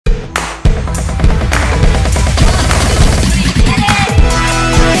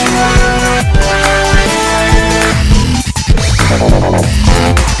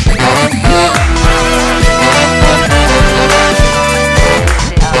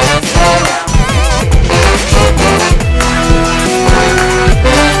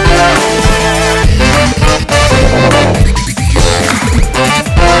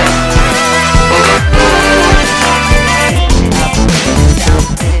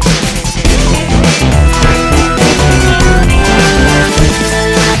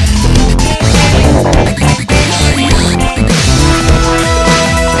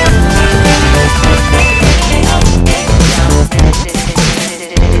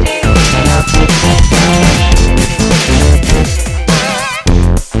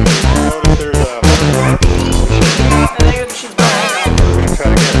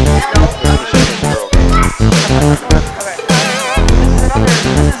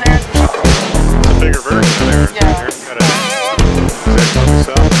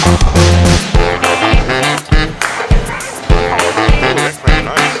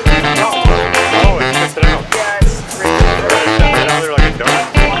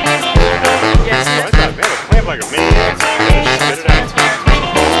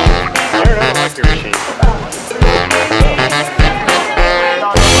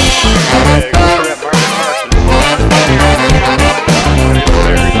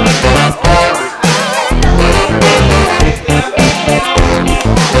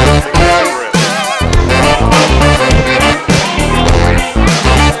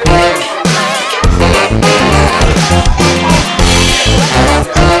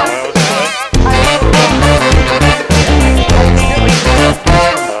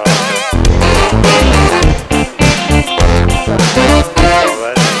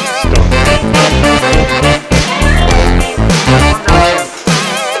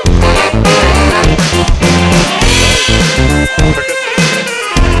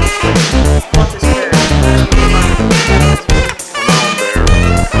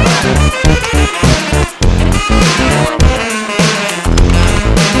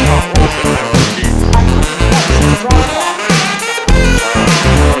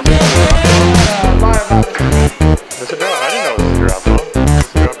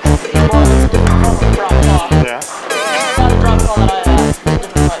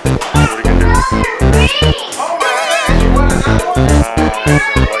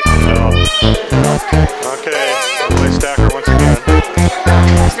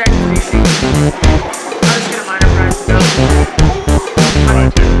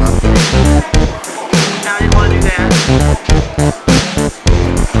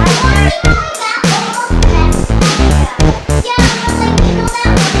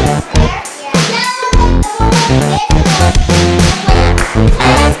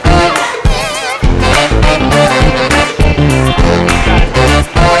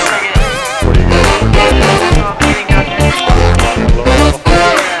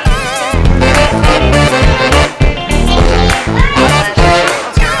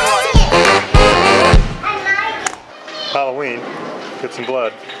Get some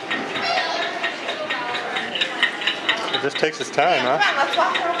blood. It just takes its time, huh?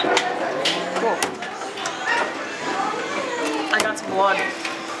 Cool. I got some blood.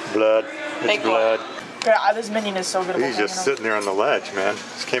 Blood. It's blood. Yeah, this minion is so good. He's just sitting there on the ledge, man.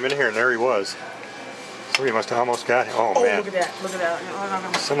 Just came in here and there he was. Somebody must have almost got him. Oh, man. Look at that. Look at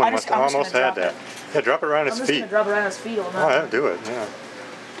that. Someone must have almost had that. Yeah, drop it around his feet. I'm just going to drop it around his feet. Oh, that'll do it, yeah.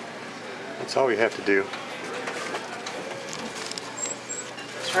 That's all we have to do.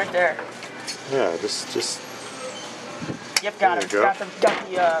 It's right there. Yeah, just. Yep, got him. Got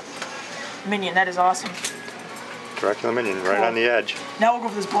the minion. That is awesome. Dracula minion, right on the edge. Now we'll go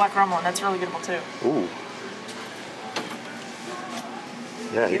for this black gremlin. That's a really good one too. Ooh.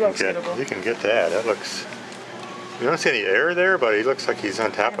 Yeah, you can get that. That looks. You don't see any air there, but he looks like he's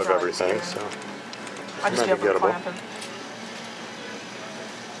on top of everything. So. I just get able to clamp him.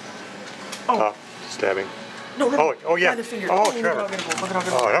 Oh, stabbing. No, oh yeah. By the finger. Oh, Trevor.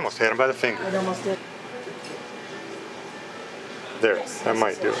 Oh, it almost had him by the finger. It almost did. There, that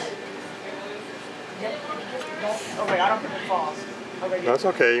might do it. Oh wait, I don't think it falls. Okay, no, it's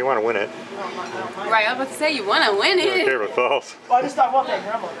okay. You want to win it. Right, I was about to say you want to win it. You don't care if it falls. Well, I just thought about that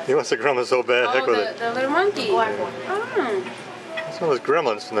gremlin. He wants the gremlin so bad. Heck with it. The little monkey. The black one. Oh. That's one of those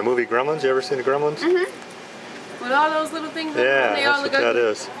gremlins from the movie Gremlins. You ever seen the Gremlins? Mhm. With all those little things. Yeah, they that's all what look that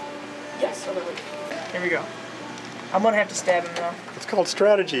is. Yes. Here we go. I'm gonna have to stab him now. It's called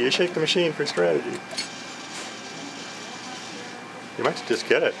strategy. You shake the machine for strategy. You might just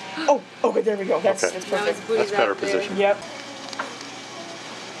get it. Oh, okay, there we go. That's okay. perfect. That's better position. Yep.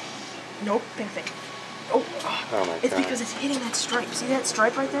 Nope, pink thing. Oh, my God. It's because it's hitting that stripe. See that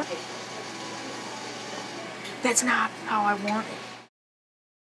stripe right there? That's not how I want it.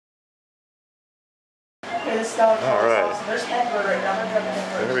 Okay, this all right. Awesome. There's that bird right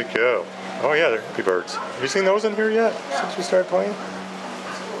now. There we go. Oh yeah, they're happy birds. Have you seen those in here yet since we started playing?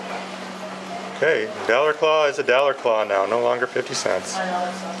 Okay, dollar claw is a dollar claw now, no longer 50 cents. I know,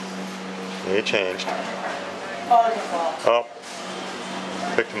 that's It changed. Oh, there's a fall. Oh,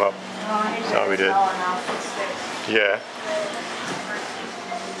 picked him up. That's how we did. Yeah.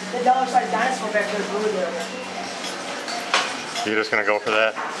 The dollar size dinosaur back there is really good. You just gonna go for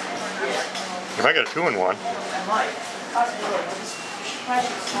that? Yeah. You might get a 2-in-1. I might. Possibly. Probably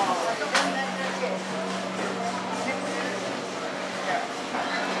small.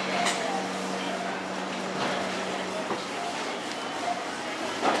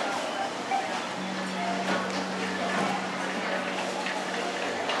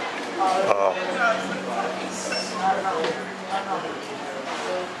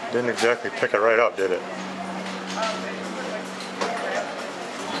 Didn't exactly pick it right up, did it?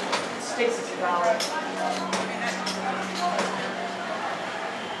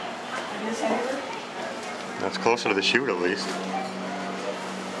 That's closer to the chute at least.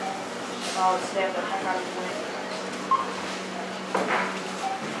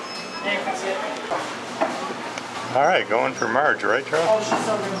 All right, going for Marge, right, Charles? Oh, she's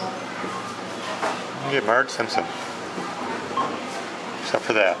so good. Get Marge Simpson. Except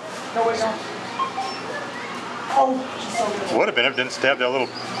for that. No, wait, no. Oh, she's so good. Would have been if it didn't stab that little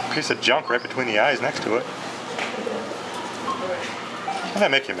piece of junk right between the eyes next to it. Doesn't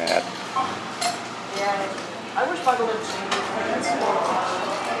that make you mad? Yeah. I wish Michael would change it.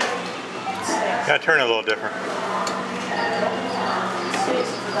 Gotta turn it a little different. $6 is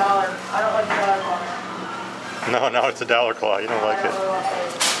 $1. I don't like the dollar claw. No, it's a dollar claw. You don't like it.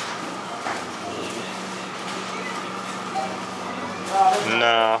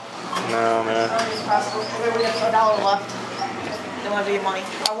 No, man. Okay, we got $1 left. Then we'll have to get money.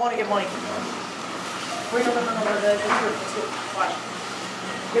 I want to get money. Wait, no. Let's do it. Watch.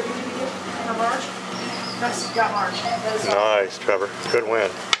 Get Marge. Nice, got Marge. Nice, Trevor. Good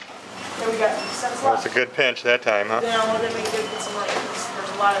win. Okay, we got cents That's left. a good pinch that time, huh? Then I want to make it get some money. There's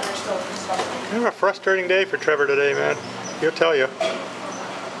a lot of there's still stuff. Kind of a frustrating day for Trevor today, man. He'll tell you.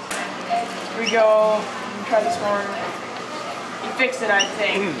 Here we go. Try this one. You fixed it, I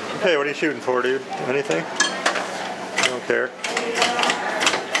think. Hey, what are you shooting for, dude? Anything? I don't care.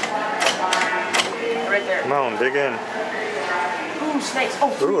 Right there. Come on, dig in. Ooh, snakes. Oh,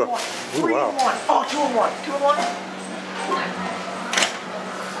 3 in 1. 3 wow. in 1. Oh, 2 in 1. 2 in 1.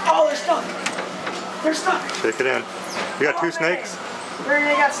 Oh, they're stuck. They're stuck. Shake it in. You got 2 snakes?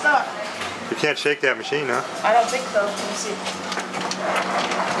 They got stuck. You can't shake that machine, huh? I don't think so. Let me see.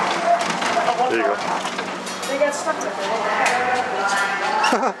 Oh, There you go. They got stuck right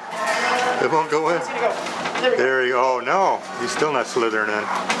there. It won't go in. It's gonna go. There we go. There you go. Oh, no. He's still not slithering in.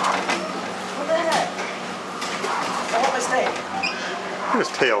 What the heck? I want my snake. Look at his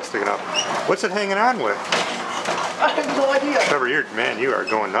tail sticking up. What's it hanging on with? I have no idea. Trevor, you are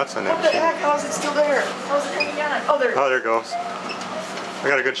going nuts on that What the machine. heck? How is it still there? How is it hanging on? Oh, there. Oh, there it goes. I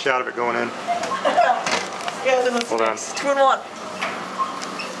got a good shot of it going in. Yeah, then let's Hold on. 2 and 1.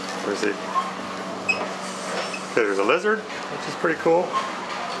 Where's he? Okay, there's a lizard, which is pretty cool.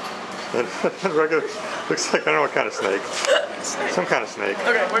 And regular, looks like, I don't know what kind of snake. Some kind of snake.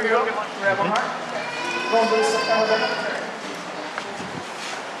 Okay, where you go? Grab one heart. Go and do this kind of thing.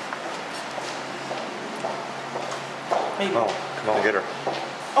 Maybe. Oh, come on, get her.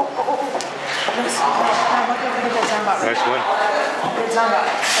 Oh. Nice. Nice win. Good Zamba.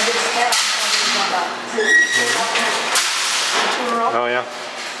 I did the stat. Zamba. 2 in a row. Oh, yeah.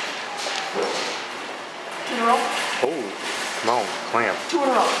 2 in a row. Oh, come on, clamp. 2 in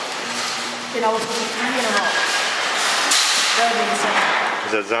a row. Okay, now let's go to 3 in a row. That would be insane.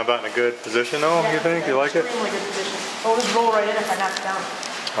 Is that Zamba in a good position, though, you think? You like it? Extremely good position. Oh, just roll right in if I knock it down.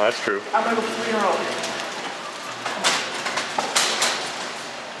 Oh, that's true. I'm going to go 3 in a row.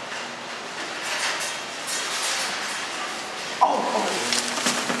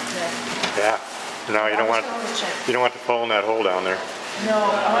 Yeah. No, you don't want to fall in that hole down there. No,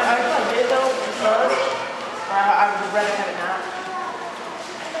 I did though because I would rather have it not.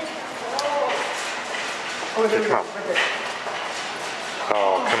 Oh, there we go. Right there.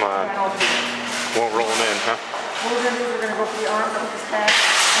 Oh, come on. Won't roll in, huh? What we're gonna do is we're gonna go for the arm with this pad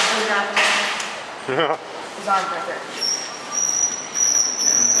and put it on his arm right there.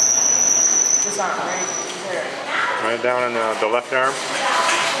 This arm right there. Right down in the left arm.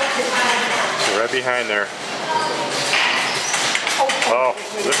 Right behind there. Oh,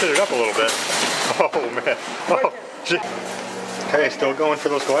 lifted it up a little bit. Oh, man. Oh, gee. Okay, still going for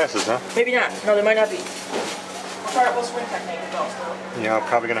those glasses, huh? Maybe not. No, they might not be. We'll try we'll swing technique as well still. Yeah,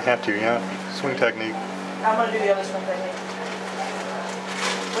 probably going to have to, yeah. Swing technique. I'm going to do the other swing technique.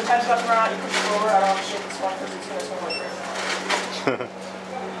 When time's about to run out, you push it over. I don't want to shake this one because it's going to swing like crazy.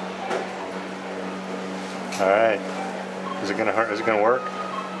 Alright. Is it gonna work?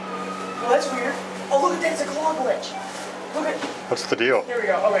 Well, that's weird. Oh, look at that. It's a claw glitch. Look at. What's the deal? Here we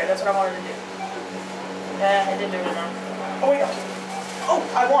go. Okay, that's what I wanted to do. Yeah, I didn't do it enough. Oh, wait. Oh,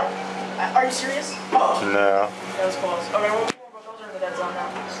 I won. Are you serious? Oh. No. That was close. Okay, well, those are in the dead zone now.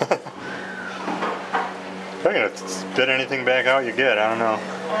 If I'm gonna spit anything back out you get, I don't know.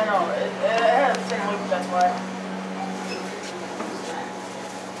 I don't know. It had the same loop, that's why.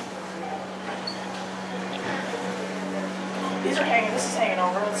 These are hanging. This is hanging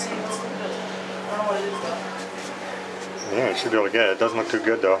over. Let's see. Let's look at this. I don't know what it is though. Yeah, you should be able to get it. It doesn't look too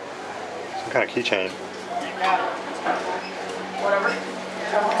good though. Some kind of keychain. Got it. Whatever.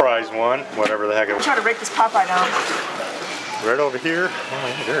 Prize one, whatever the heck it I'm was. trying to break this Popeye down. Right over here. Oh,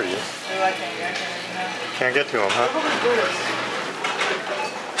 yeah, there he is. Oh, I can't. Can't get to him, huh? Look at this.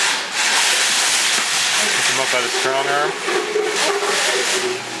 Pick him up by the strong arm.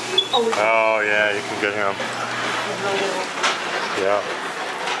 Oh yeah, you can get him. Yeah.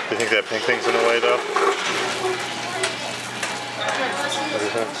 Do you think that pink thing's in the way though? What do you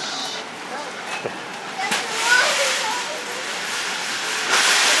think?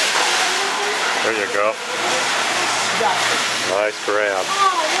 There you go. Nice grab.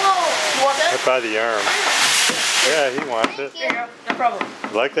 You want that? Right by the arm. Yeah, he wants it. There you go. No problem.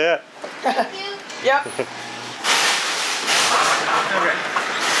 Like that? Yep. Okay.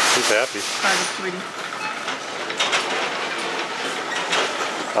 He's happy. Sweetie.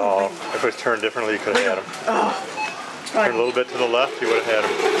 Oh, if it was turned differently, you could have had him. Oh. Turn a little bit to the left, you would have had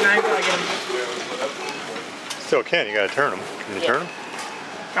him. Now I gotta get him. Still can, you gotta turn him. Can you turn him?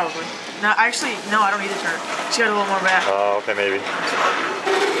 Probably. No, actually, no, I don't need to turn. She got a little more back. Oh, okay, maybe.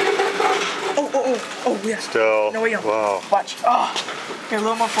 Oh, yeah. Still. No, wait, no. Wow. Watch. Oh, here, a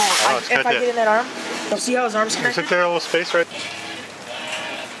little more forward. Oh, If I get in that arm, you'll see how his arm's connected? Isn't there a little space right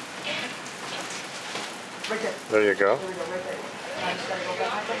Right there. there? You go. There we go, right there. I just gotta go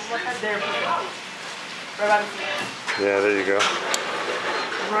back. There, right by the feet. Yeah, there you go.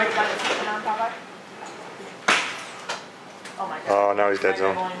 Right by the feet on Popeye. Oh my god. Oh, now he's dead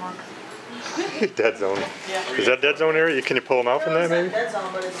zone. Dead zone. Yeah. Is that dead zone area? Can you pull him out from that maybe? Dead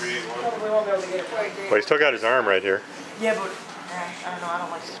zone, but it's probably won't be able to get it right there. Well, he's still got his arm right here. Yeah, but I don't know. I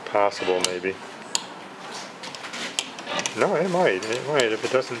don't like it. Possible maybe. No, it might. It might if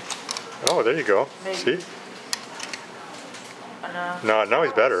it doesn't. Oh, there you go. Maybe. See? No. No, now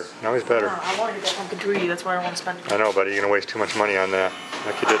he's better. Now he's better. I want to get that pumpkin treaty. That's why I don't want to spend it. I know, buddy. You're gonna waste too much money on that,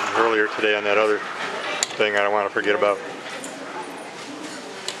 like you did earlier today on that other thing. I don't want to forget about.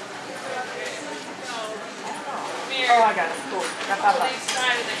 Oh, I got it. Cool. Got Popeye.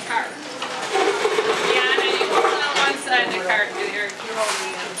 Side of the cart. Yeah, and you hold on one side of the cart, you're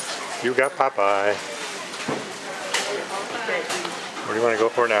holding the other side. You got Popeye. Okay. What do you want to go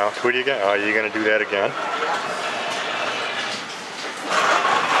for now? Tweety again? Oh, you're going to do that again?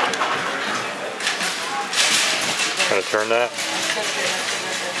 Going to turn that?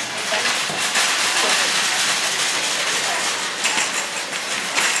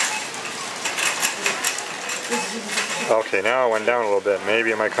 Okay, now it went down a little bit.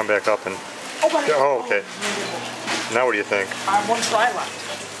 Maybe it might come back up and... Oh, okay. Now what do you think? One try left.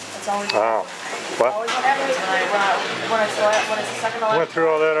 That's always Wow. What? always what happens when it's the second to last. Went through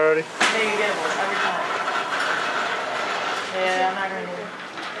all that already? Then you get it every time. Yeah, I'm not going to do it.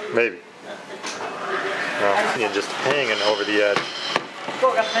 Maybe. No, you're just hanging over the edge.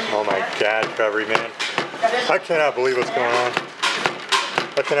 Cool, got the menu. Oh my God, Trevor, man. I cannot believe what's going on.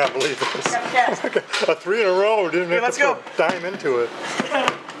 I cannot believe this. A 3 in a row, didn't have to put a dime into it.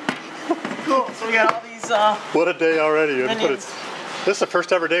 Cool, so we got all these What a day already. minions. This is the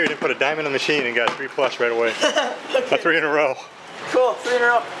first ever day we didn't put a dime in the machine and got 3 plus right away. Okay. A 3 in a row. Cool, 3 in a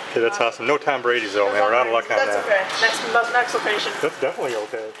row. Okay, that's awesome. No Tom Brady's though, man. We're out of luck on that. That's okay. Next location. That's definitely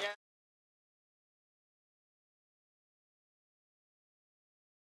okay.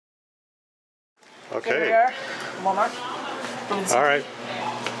 Okay. Here we are. Walmart. All right.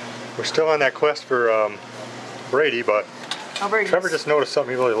 We're still on that quest for Brady, but Trevor just noticed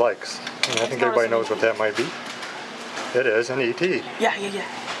something he really likes. And I think everybody knows what that might be. It is an ET. Yeah.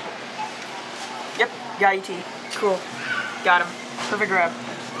 Yep, got ET. Cool. Got him. Perfect grab.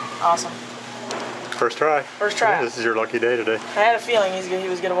 Awesome. First try. First try. Yeah, this is your lucky day today. I had a feeling he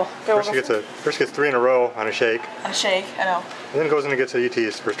was gettable. First gets 3 in a row on a shake. On a shake, I know. And then goes in and gets an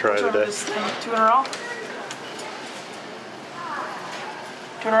ET's first try of the day. 2 in a row?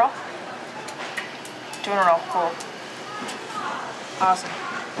 2 in a row? 2 in a row, cool. Awesome.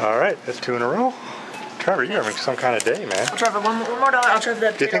 All right, that's 2 in a row. Trevor, you're having some kind of day, man. I'll try for one more dollar. I'll try for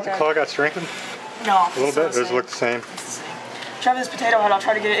that Do potato you think the head. claw got strengthened? No. A little bit? Does it look the same? It's the same. Try for this potato head. I'll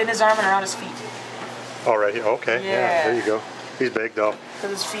try to get it in his arm and around his feet. Oh, right here. Okay, yeah, there you go. He's big, though. Because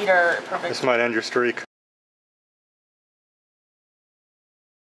his feet are perfect. This might end your streak.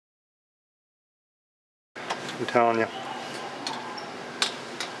 I'm telling you.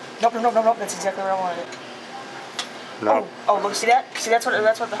 Nope. That's exactly where I wanted it. No. Oh, look, see that? See, that's how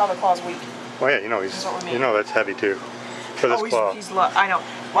the claw's weak. Oh yeah, you know that's heavy too. For this claw. I know.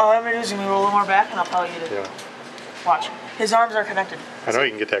 Well, what I'm gonna do is gonna move a little more back, and I'll probably get it. Yeah. Watch. His arms are connected. I know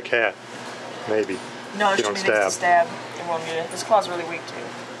you can get that cat. Maybe. No, there's you too don't many things to stab. It won't get it. This claw's really weak too.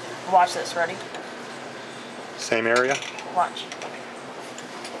 Watch this. Ready? Same area. Watch.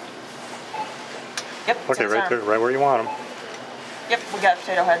 Yep. Okay, right there, right where you want them. Yep, we got the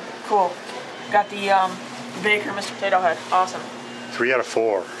potato head. Cool. Got the Baker Mr. Potato Head. Awesome. 3 out of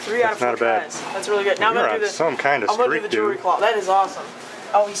 4. 3 out of 4 not bad. tries. That's really good. Now I'm You're gonna on do the some kind of I'm gonna do streak, the jewelry dude. claw. That is awesome.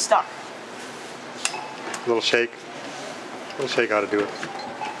 Oh, he's stuck. Little shake. Little shake ought to do it.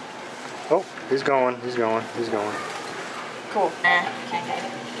 Oh, he's going. Cool. Can't get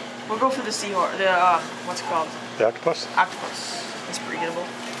it. We'll go for the seahorse. The what's it called? The octopus? Octopus. It's pretty gettable.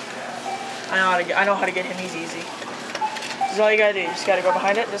 I know how to get him easy. This is all you gotta do. You just gotta go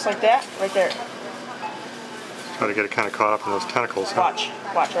behind it, just like that, right there. Try to get it kind of caught up in those tentacles. Huh?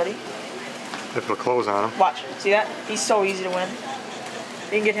 Watch, ready? If it'll close on him. Watch. See that? He's so easy to win.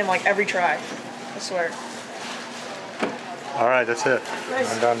 You can get him like every try. I swear. All right, that's it. Nice.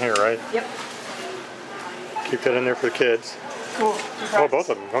 I'm down here, right? Yep. Keep that in there for the kids. Cool. Oh, both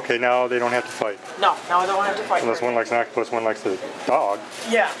of them. Okay, now they don't have to fight. No, I don't have to fight. Unless one likes an octopus, one likes the dog.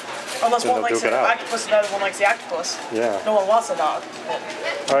 Yeah. Unless Then one they'll likes duke the it out. octopus and the other one likes the octopus. Yeah. No one wants a dog.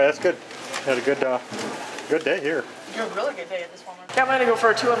 All right, that's good. Had a good day here. You had a really good day at this one. I'm gonna go for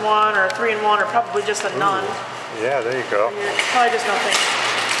a 2-in-1 or a 3-in-1 or probably just a none. Yeah, there you go. Probably just nothing.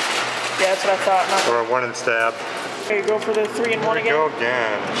 Yeah, that's what I thought. Or a 1 and stab. Okay, go for the 3-in-1 again. Go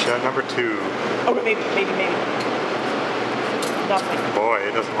again. Shot number 2. Okay, maybe. Nothing. Boy,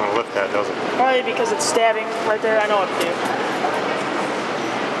 it doesn't want to lift that, does it? Probably because it's stabbing right there. I know what to do.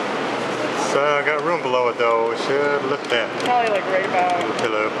 So got room below it though. Should lift that. Probably like right about Little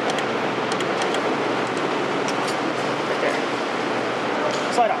pillow. right there.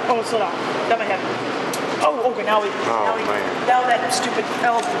 Slide off. Oh, slide off. That might happen. Oh, okay. Now man. Now that stupid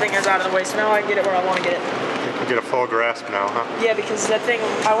elephant thing is out of the way, so now I get it where I want to get it. You can get a full grasp now, huh? Yeah, because that thing,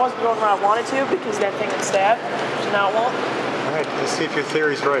 I wasn't going where I wanted to because that thing would stab, so now it won't. All right, let's see if your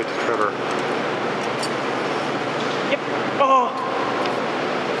theory's right, Trevor. Yep. Oh.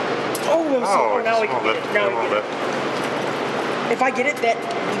 Oh, it was so hard. Now we can get it. Now we can get it. If I get it, that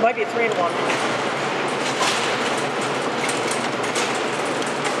might be a 3-in-1.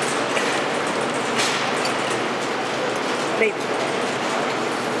 Maybe.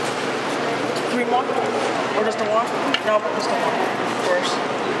 Green one? Or just the one? No, just the one. Of course.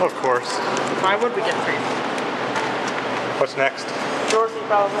 Of course. Why would we get three? What's next? Dorothy,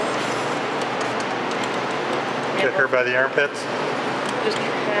 probably. Get her by the armpits? Just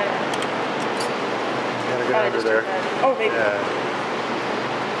her head. Gotta get under there. Oh, maybe. Yeah.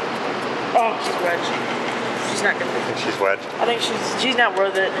 Oh, she's wedged. She's not good. I think she's wedged. I think she's not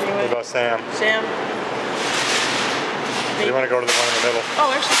worth it anyway. What about Sam? Sam? Do you want to go to the one in the middle? Oh,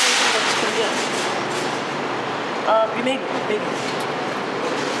 actually, I think that's pretty good. Maybe.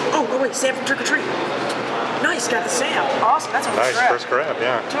 Oh, wait, Sam from Trick or Treat. Nice, got the Sam. Awesome, that's a Nice grab. first grab,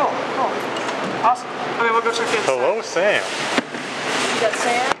 yeah. Cool. Awesome. Okay, we'll go check in. Hello, Sam. You got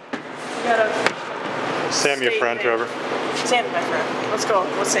Sam. You got a... Sam, your friend, Trevor. Sam's my friend. Let's go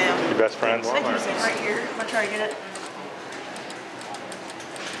with Sam. Your best friends. Thank you, Sam. Right here. I'm going to try to get it.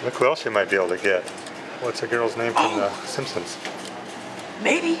 Look who else you might be able to get. What's the girl's name from The Simpsons?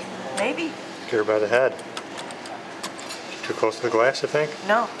 Maybe. Get her by the head. Too close to the glass, you think?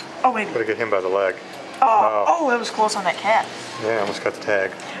 No. Oh, maybe. Gotta get him by the leg. Oh, that was close on that cat. Yeah, almost got the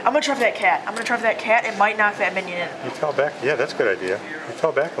tag. I'm gonna try for that cat. It might knock that minion in. You fell back. Yeah, that's a good idea. You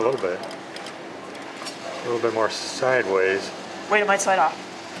fell back a little bit. A little bit more sideways. Wait, it might slide off.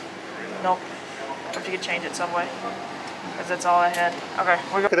 Nope. If you could change it some way. Because that's all I had. Okay,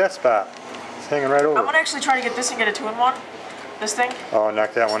 we're Look at that spot. It's hanging right over. I'm gonna actually try to get this and get a 2-in-1. This thing. Oh,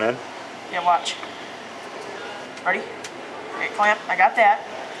 knock that one in. Yeah, watch. Ready? Okay, clamp. I got that.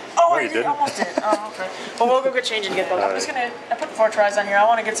 Oh, I did. Almost did. Oh, okay. Well, we'll go get change and get those. I'm just gonna. I put 4 tries on here. I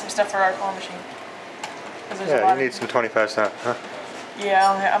want to get some stuff for our claw machine. Yeah, you need some 25-cent, huh?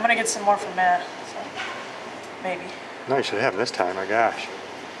 Yeah, I'm gonna get some more from Matt. So maybe. No, you should have this time. My gosh.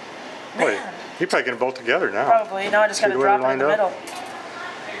 Man. Boy, you probably get them both together now. Probably. No, I just gotta drop it in the middle.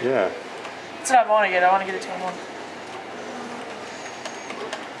 Yeah. That's what I want to get. I want to get a 2-in-1.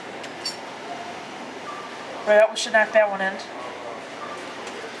 Wait, that should knock that one in.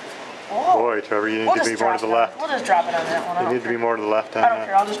 Whoa. Boy, Trevor, you need to be more to the left. We'll just drop it on that one. You need to be more to the left on I don't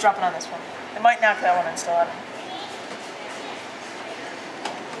care. I'll just drop it on this one. It might knock that one in still. I don't know.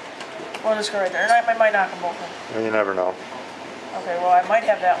 We'll just go right there. I might knock them both in. Well, you never know. Okay, well, I might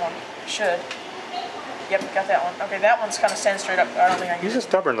have that one. Should. Yep, got that one. Okay, that one's kind of standing straight up. I don't think I can. He's a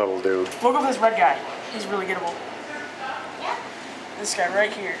stubborn little dude. We'll go for this red guy. He's really gettable. This guy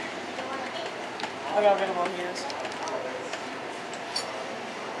right here. Look how gettable he is.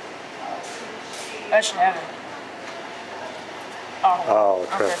 I should have it. Oh,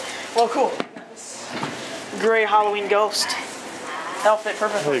 okay. Well, cool. Gray Halloween ghost. That'll fit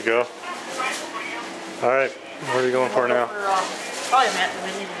perfectly. There you go. All right, what are you going for now? Probably a Matt the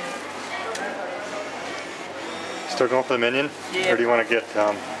Minion. Still going for the Minion? Yeah. Or do you want to get,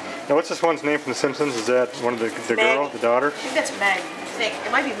 now what's this one's name from The Simpsons? Is that one of the girl, the daughter? I think that's Maggie. I think.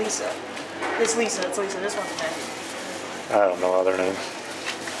 It might be Lisa. It's Lisa. This one's Maggie. I don't know other names.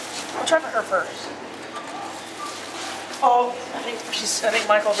 I'll try for her first. Oh, I think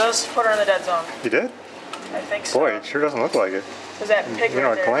Michael does put her in the dead zone. You did? I think so. Boy, it sure doesn't look like it. There's that pig right there.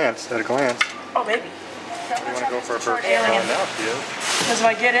 At a glance. Oh, maybe. You want to go for a first alien. now, she is. Because if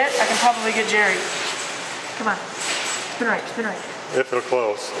I get it, I can probably get Jerry. Come on. Spin right. If it'll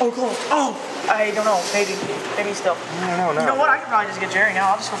close. Oh, close. Oh, I don't know. Maybe still. No. You know what? I can probably just get Jerry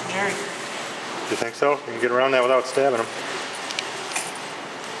now. I'll just go for Jerry. You think so? You can get around that without stabbing him.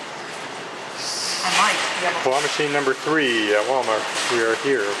 I might. Yeah. Claw machine number 3 at Walmart. We are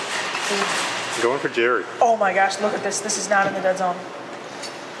here. Going for Jerry. Oh my gosh, look at this. This is not in the dead zone.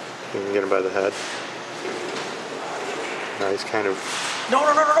 You can get him by the head. Now he's kind of... No.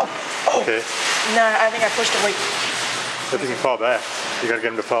 Oh. Okay. Nah, I think I pushed it. Wait. If you can fall back. You gotta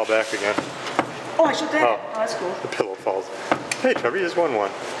get him to fall back again. Oh, I shoot that. Oh, that's cool. The pillow falls. Hey, Trevor, you just won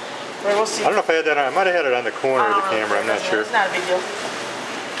one. Wait, we'll see. I don't know if I had that on. I might have had it on the corner of the camera. I'm not sure. It's not a big deal.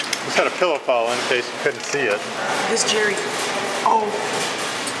 Just had a pillow fall in case you couldn't see it. This Jerry. Oh.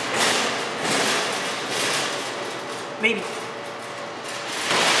 Maybe.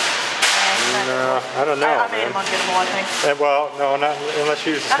 No, I don't know. I made him ungettable, I think. Well, no, not unless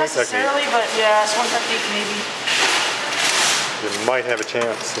you use the swing technique. Not necessarily, but yeah, swing technique maybe. You might have a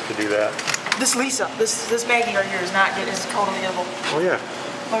chance if you do that. This Lisa, this Maggie right here is totally gettable. Oh yeah.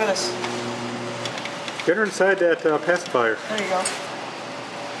 Look at this. Get her inside that pacifier. There you go.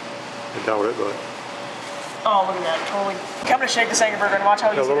 I doubt it, but. Oh, look at that, totally. Okay, I'm gonna shake this Angry Bird and watch how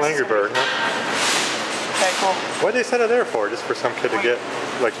easy this is. A little Angry Bird, huh? Okay, cool. What'd they set it there for? Just for some kid to get,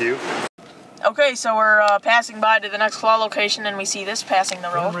 like you? Okay, so we're passing by to the next claw location, and we see this passing the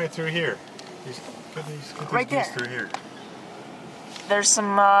road. Right through here. Get these through here. There's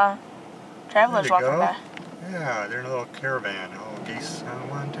some travelers walking by. Yeah, they're in a little caravan. Oh, geese.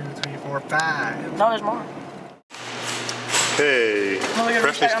 1, 2, 3, 4, 4, 5. No, there's more. Okay,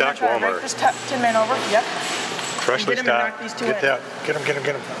 freshly stocked Walmart. This tin man over. Yep. Freshly Get 'em and knock stocked. these two Get in. that. Get them, get them,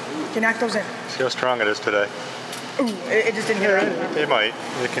 get them. You knock those in. See how strong it is today. Ooh, it just didn't get right. It might.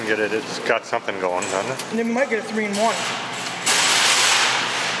 It can get it. It's got something going, doesn't it? And then we might get a 3-in-1.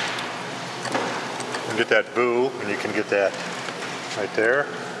 You can get that boo, and you can get that right there.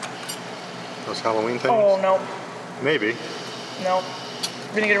 Those Halloween things. Oh, no. Maybe. No.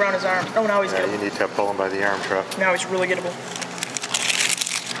 We're going to get around his arm. Oh, now he's Yeah, gettable. you need to pull him by the arm, truck. Now he's really gettable.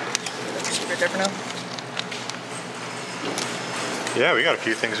 That's right there for now. Yeah, we got a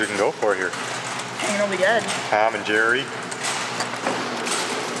few things we can go for here. Hanging over the edge. Tom and Jerry.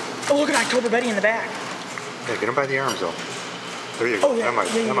 Oh, look at October Betty in the back. Yeah, get him by the arms, though. There you go. Oh, yeah.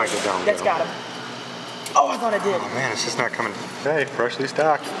 That might get down. That's got him. Oh, I thought I did. Oh, man, it's just not coming. Hey, freshly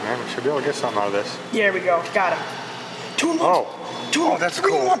stocked. Man, we should be able to get something out of this. There we go. Got him. 2-in-1. Oh. 2-in-1. Oh, that's 3-in-1.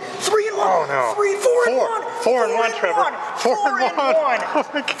 cool. 3-in-1. Oh, no. 4-in-1. 4-in-1, Trevor. 4-in-1. Oh,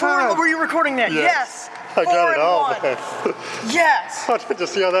 my God. Were you recording that? Yes. I got it all, man. Yes. How did you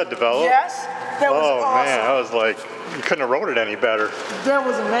see how that developed? Yes. That was awesome. Man, I was like, you couldn't have wrote it any better. That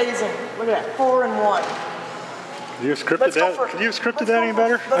was amazing. Look at that. 4-in-1. Could you have scripted that? Could you have scripted that any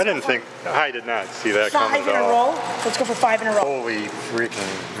better? I didn't think. I did not see that coming 5 in at a all. row. Let's go for 5 in a row. Holy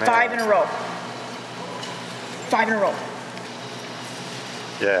freaking man. 5 in a row. 5 in a row.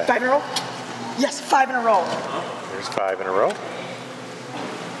 Yeah. 5 in a row? Yes, 5 in a row. There's 5 in a row.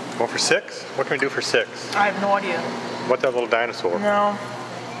 Going for 6? What can we do for 6? I have no idea. What that little dinosaur? No.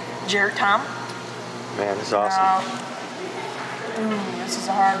 Jared Tom? Man, this is awesome. This is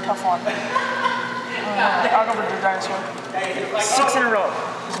a hard, tough one. I'll go with the dinosaur. 6 in a row.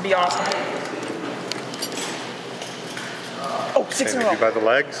 This would be awesome. Oh, 6 in a row. Maybe by the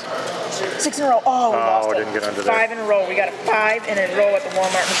legs? 6 in a row. Oh, we lost it. Didn't get under there. 5 in a row. We got a 5 in a row at the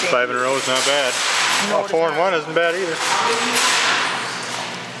Walmart machine. 5 in a row is not bad. No, 4-in-1 isn't bad either.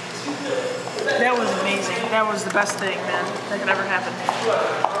 That was amazing. That was the best thing, man, that could ever happen.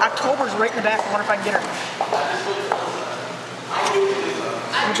 October's right in the back. I wonder if I can get her.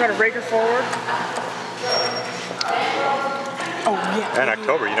 I'm gonna try to rake her forward. Oh, yeah. And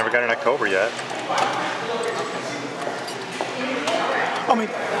October. You never got an October yet. Oh,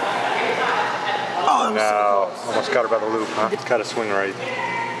 maybe. Oh, that was so close. Almost got her by the loop, huh? It's got to swing right.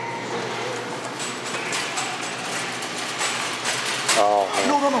 Oh, man.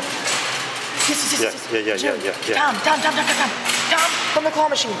 No. Yes. Yeah. Tom from the claw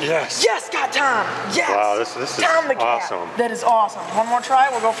machine. Yes. Yes, got Tom. Yes. Wow, this is Tom the cat. awesome. That is awesome. One more try,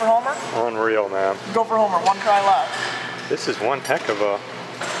 we'll go for Homer. Unreal, man. Go for Homer, one try left. This is one heck of a...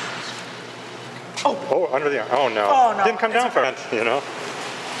 Oh, under the... Oh, no. Oh, no. Didn't come down for it, you know?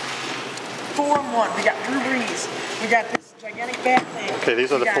 4-in-1. We got Drew Brees. We got this gigantic bat thing. Okay,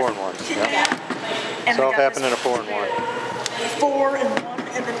 these are the 4-in-1s. Yeah. And So we it got happened in a 4-in-1. 4-in-1.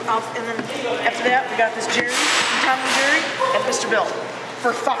 And then after that, we got this Jerry, Tom and Jerry, and Mr. Bill.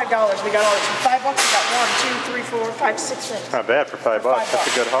 For $5, we got all this. For $5, we got 1, 2, 3, 4, 5, 6 things. Not bad for $5.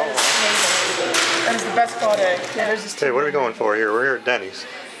 That's a good haul. That is amazing. That is the best claw day. Yeah, there's this. Okay, what are we going for here? We're here at Denny's.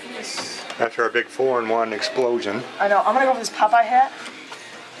 After our big 4-in-1 explosion. I know. I'm gonna go for this Popeye hat.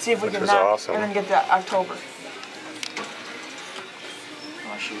 See if we can was knock, awesome. and then get the October.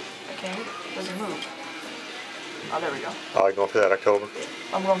 Oh shoot! I can't. It doesn't move. Oh, there we go. Oh, you're going for that October?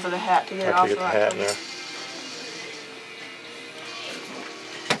 I'm going for the hat to get it Have off to the get the hat, October. yeah.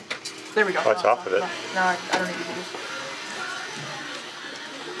 There we go. Oh, it's off of it. No, I don't need to do this.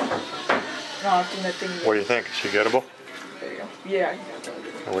 No, I'm doing that thing. What do you think? Is she gettable? There you go. Yeah.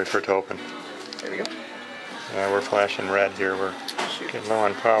 I'll wait for it to open. There we go. Yeah, we're flashing red here. We're getting low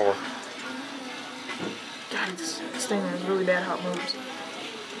on power. God, this thing is really bad how it moves.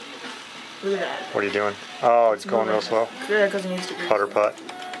 Really bad. What are you doing? Oh, it's going real slow. Yeah, because it needs to grease. Putter putt.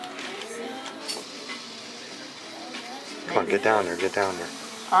 Come on, get down there. Get down there.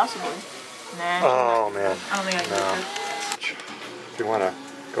 Possibly. Nah. Oh, man. I don't think I can No. do it. If you want to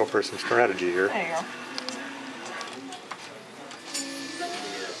go for some strategy here. There you go.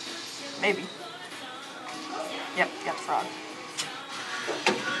 Maybe. Yep, got the frog.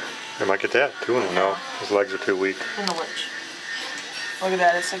 You might get that. 2 in 1 now. His legs are too weak. In the witch. Look at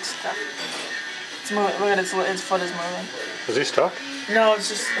that, it's like stuck. It's moving. Look at its foot is moving. Is he stuck? No, it's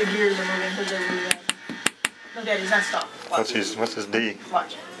just the gears are moving because they're really bad. No, Daddy, he's not stuck. Watch. What's his D?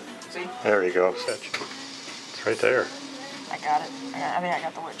 Watch. See? There you go, Setch. It's right there. I got it. I think I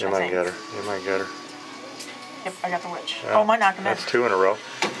got the witch. You might get her. You might get her. Yep, I got the witch. Yeah. Oh, might knock him in. That's 2 in a row.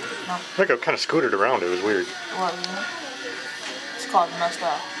 No. I think I kind of scooted around. It was weird. It was, isn't it? This claw's messed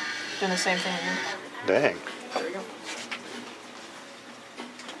up. Doing the same thing again. Dang. There we go.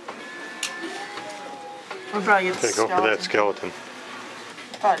 We'll probably get the Okay, go for that skeleton.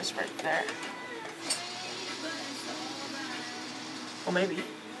 Probably just right there. Well, maybe.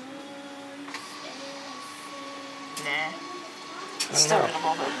 Nah. It's still know. a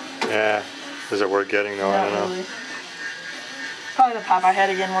little bit. Yeah. Is it worth getting though? I don't know. Really. Probably the Popeye hat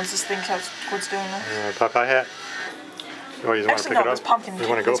again once this thing quits doing this. Popeye hat. Oh, you just want to Actually, pick no, it up? this pumpkin. You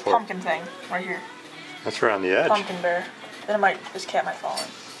want to go this for pumpkin thing right here. it? That's right on the edge. Pumpkin bear. Then it might. This cat might fall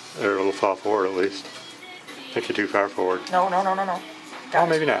in. Or it'll fall forward at least. I think you're too far forward. No. Oh,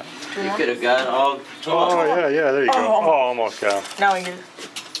 maybe not. Do You could have got all 12. Oh, yeah, there you go. Oh, Oh, almost got him. Now we get it.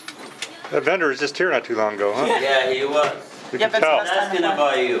 That vendor was just here not too long ago, huh? Yeah, he was. You Yep, can that's tell. the best. Asking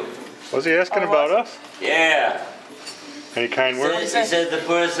about you. Was he asking Oh, about was us? Yeah. Any kind He words? said the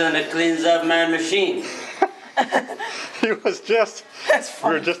person that cleans up my machine. He was just, That's we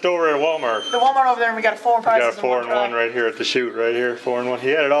funny. were just over at Walmart. The Walmart over there, and we got 4 We prizes. got a 4-in-1 right here at the chute, right here, 4-in-1. He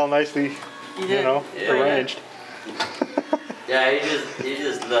had it all nicely, You did. Yeah. arranged. Yeah, he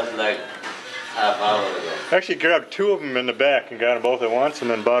just left like half hour ago. Actually grabbed 2 of them in the back and got them both at once and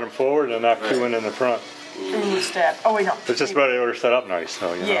then brought them forward and knocked 2 in the front. Ooh, stab. Oh wait, no. It's just about they were set up nice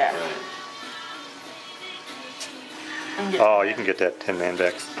though, you know. Yeah. Right. We can get Oh, you can get that Tin Man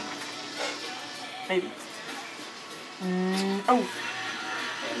back. maybe. Oh.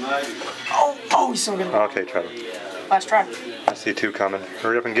 Hey, Marty. Oh, he's so good. Okay, Trevor. Last try. I see 2 coming.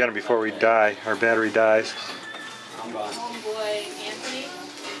 Hurry up and get them before we die. Our battery dies. I'm gone. Homeboy Anthony.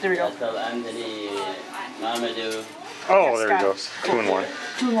 There we go. That's all Anthony, Mamadou. Oh, Yes, there got he it. goes. 2 in 1.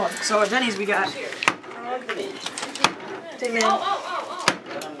 2 in 1. So at Denny's we got Anthony. Tin Man,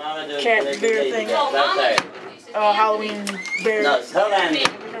 Mamadou. Cat bear thing. Halloween bear. No, tell Anthony.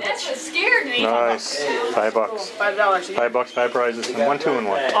 That just scared me. Nice. $5. $5. $5, 5 prizes, and 1 2 in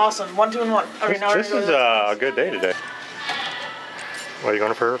 1. Awesome. 1, 2, and 1. Okay, now This we're is gonna go a good day today. What, are you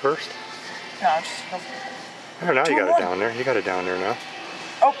going for her first? No, just go for it. Oh, now 2 you in got 1. it down there. You got it down there now.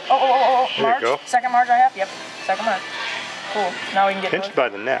 Oh. There you March. go. Second March I have? Yep. Second March. Cool. Now we can get Pinched by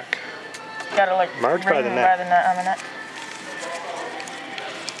the neck. gotta like March by ring the him neck. by the neck on the neck.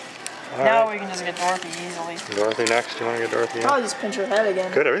 All Now right. we can just get Dorothy easily. Dorothy next. You want to get Dorothy in? Probably just pinch her head again.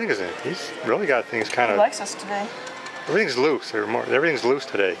 Good. Everything is in. He's really got things kind He of. likes us today. Everything's loose. Everything's loose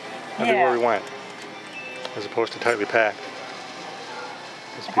today. Everywhere we went, as opposed to tightly packed.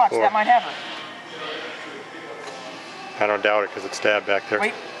 As Watch, before. that might have her. I don't doubt it because it's stabbed back there.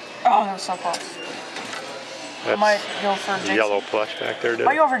 Wait. Oh, that was so close. I That's might go for Jason. yellow plush back there, dude.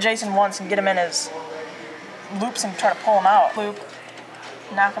 Might go for Jason once and get him in his loops and try to pull him out. Loop.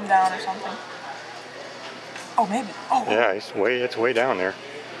 Knock him down or something. Oh, maybe. Oh, Yeah, it's way down there.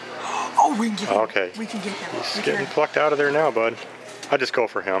 oh, we can get him. Okay. We can get him. He's We getting can. plucked out of there now, bud. I just go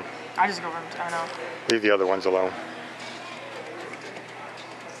for him. I just go for him. I know. Leave the other ones alone.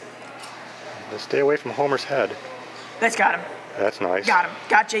 Just stay away from Homer's head. That's got him. That's nice. Got him.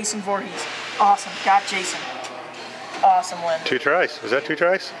 Got Jason Voorhees. Awesome. Got Jason. Awesome win. 2 tries. Was that 2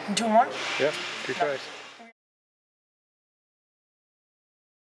 tries? 2 and 1? Yep, 2 tries.